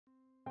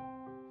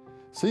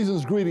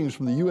Season's greetings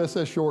from the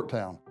USS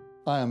Yorktown.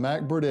 I am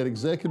Mac Burdett,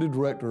 Executive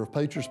Director of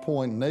Patriots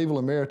Point Naval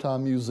and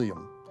Maritime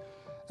Museum.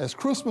 As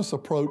Christmas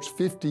approached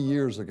 50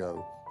 years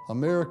ago,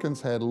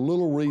 Americans had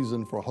little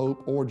reason for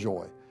hope or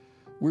joy.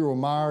 We were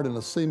mired in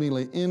a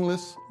seemingly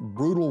endless,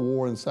 brutal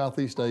war in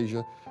Southeast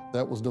Asia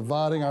that was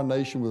dividing our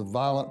nation with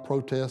violent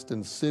protests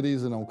in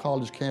cities and on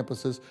college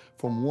campuses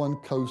from one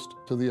coast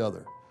to the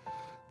other.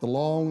 The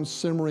long,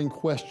 simmering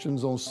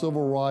questions on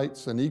civil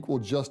rights and equal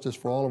justice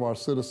for all of our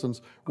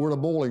citizens were at a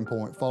boiling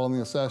point following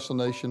the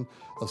assassination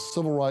of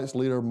civil rights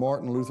leader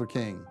Martin Luther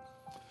King.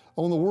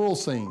 On the world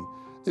scene,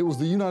 it was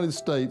the United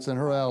States and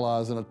her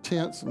allies in a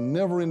tense,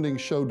 never-ending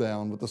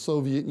showdown with the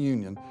Soviet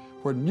Union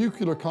where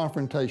nuclear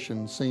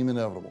confrontation seemed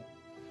inevitable.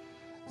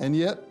 And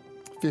yet,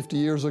 50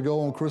 years ago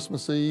on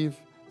Christmas Eve,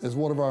 as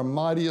one of our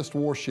mightiest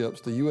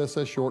warships, the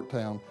USS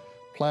Yorktown,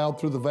 plowed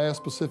through the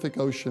vast Pacific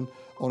Ocean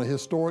on a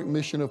historic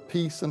mission of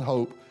peace and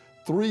hope,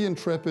 three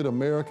intrepid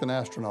American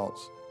astronauts,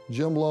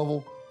 Jim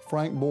Lovell,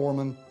 Frank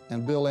Borman,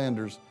 and Bill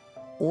Anders,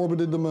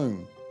 orbited the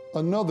moon,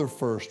 another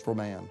first for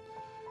man.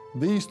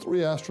 These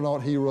three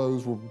astronaut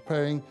heroes were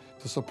preparing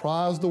to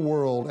surprise the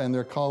world and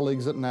their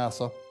colleagues at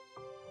NASA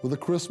with a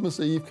Christmas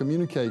Eve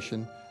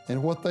communication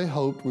and what they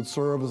hoped would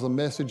serve as a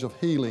message of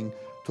healing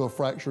to a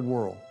fractured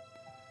world.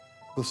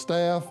 The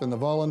staff and the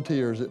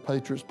volunteers at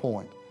Patriots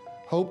Point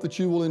hope that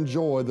you will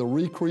enjoy the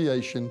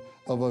recreation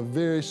of a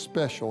very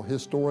special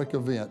historic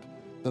event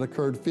that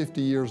occurred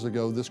 50 years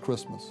ago this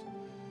Christmas.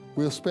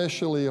 We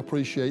especially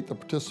appreciate the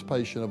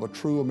participation of a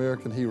true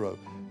American hero,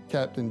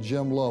 Captain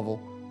Jim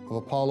Lovell of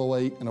Apollo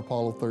 8 and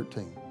Apollo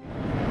 13.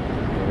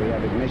 We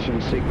have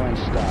ignition sequence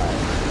start.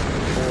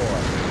 4,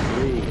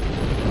 3, 2,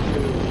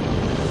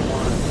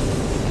 1,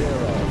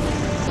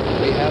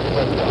 0. We have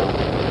liftoff.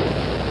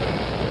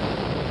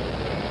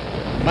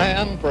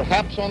 Man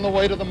perhaps on the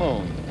way to the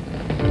moon.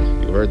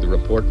 You heard the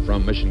report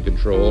from Mission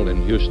Control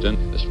in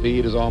Houston. The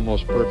speed is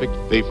almost perfect.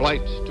 The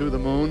flight to the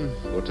moon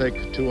will take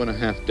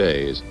 2.5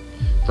 days.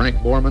 Frank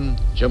Borman,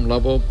 Jim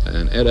Lovell,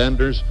 and Ed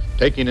Anders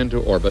taking into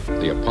orbit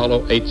the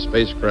Apollo 8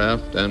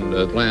 spacecraft and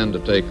plan to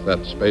take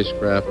that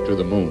spacecraft to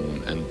the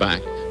moon and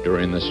back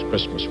during this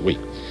Christmas week.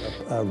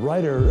 A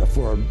writer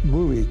for a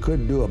movie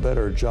couldn't do a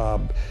better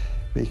job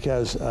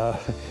because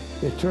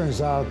it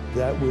turns out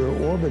that we're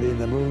orbiting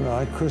the moon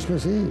on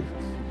Christmas Eve.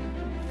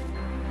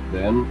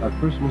 Then a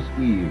Christmas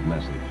Eve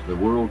message the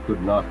world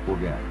could not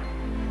forget.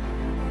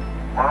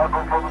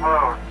 Welcome to the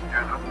moon,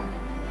 Houston.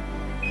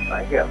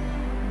 Thank you.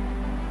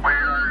 We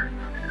are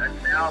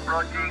now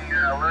approaching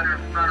lunar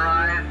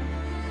sunrise,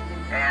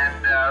 and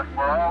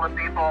for all the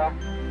people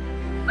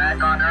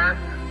back on Earth,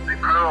 the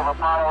crew of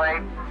Apollo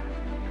 8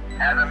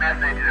 has a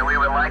message that we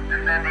would like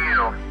to send to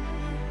you.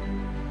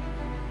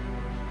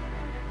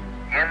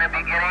 In the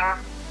beginning,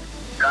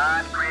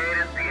 God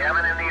created the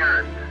heaven and the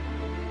earth.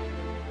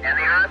 And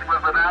the earth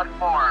was without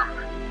form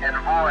and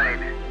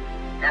void,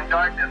 and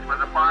darkness was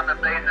upon the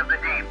face of the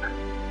deep.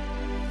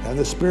 And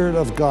the Spirit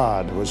of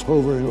God was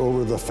hovering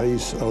over the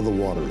face of the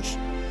waters.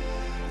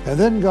 And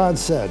then God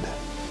said,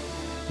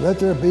 "Let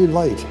there be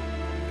light,"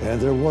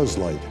 and there was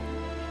light.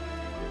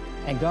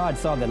 And God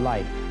saw the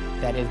light,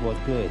 that it was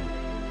good,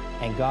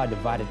 and God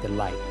divided the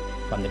light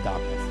from the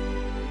darkness.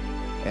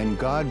 And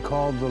God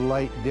called the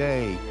light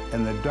day,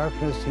 and the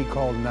darkness he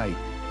called night.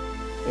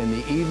 And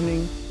the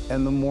evening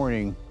and the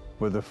morning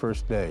were the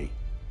first day.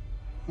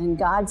 And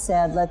God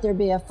said, "Let there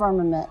be a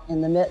firmament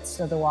in the midst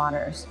of the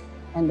waters,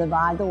 and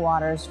divide the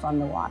waters from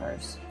the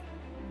waters."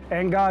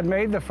 And God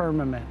made the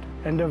firmament,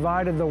 and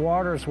divided the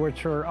waters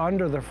which were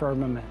under the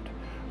firmament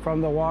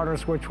from the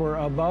waters which were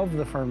above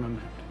the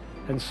firmament.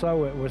 And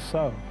so it was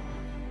so.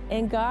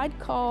 And God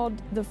called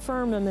the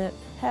firmament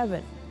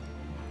heaven,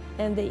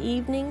 and the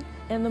evening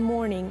and the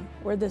morning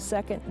were the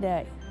second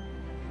day.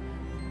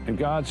 And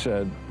God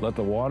said, "Let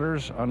the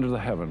waters under the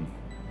heaven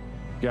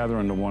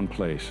gather into one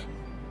place,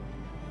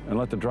 and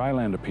let the dry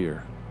land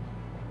appear."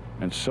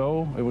 And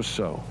so it was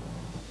so.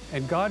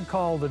 And God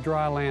called the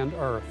dry land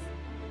earth,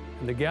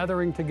 and the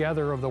gathering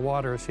together of the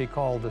waters he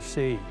called the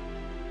sea.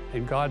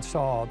 And God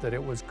saw that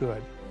it was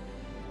good.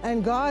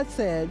 And God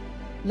said,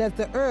 "Let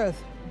the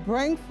earth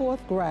bring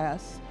forth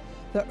grass,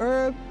 the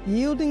herb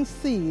yielding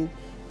seed,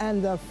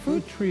 and the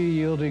fruit tree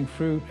yielding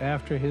fruit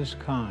after his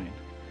kind,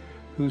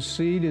 whose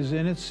seed is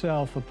in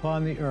itself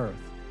upon the earth."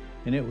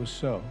 And it was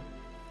so.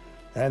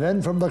 And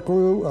then from the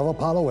crew of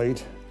Apollo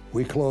 8,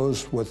 we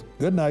close with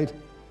good night,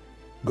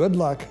 good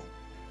luck,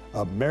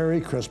 a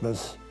Merry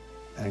Christmas,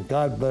 and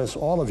God bless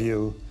all of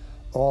you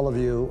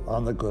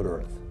on the good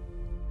earth.